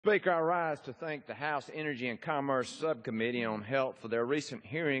Speaker, I rise to thank the House Energy and Commerce Subcommittee on Health for their recent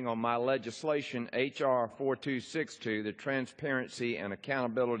hearing on my legislation, H.R. 4262, the Transparency and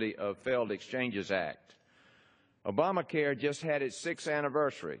Accountability of Failed Exchanges Act. Obamacare just had its 6th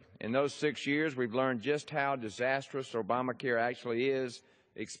anniversary. In those 6 years, we've learned just how disastrous Obamacare actually is,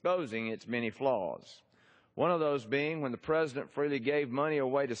 exposing its many flaws. One of those being when the President freely gave money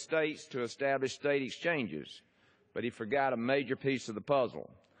away to states to establish state exchanges, but he forgot a major piece of the puzzle.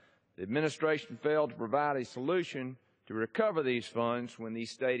 The administration failed to provide a solution to recover these funds when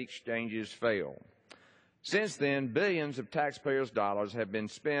these state exchanges failed. Since then, billions of taxpayers' dollars have been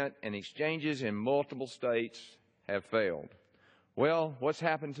spent and exchanges in multiple states have failed. Well, what's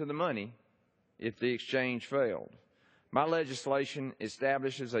happened to the money if the exchange failed? My legislation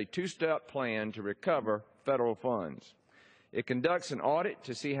establishes a two-step plan to recover federal funds. It conducts an audit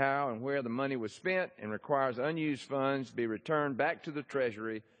to see how and where the money was spent and requires unused funds be returned back to the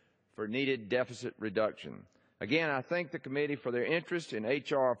Treasury for needed deficit reduction. Again, I thank the committee for their interest in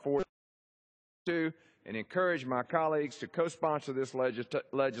H.R. 42 and encourage my colleagues to co-sponsor this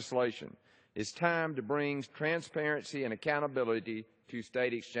legislation. It's time to bring transparency and accountability to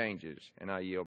state exchanges, and I yield.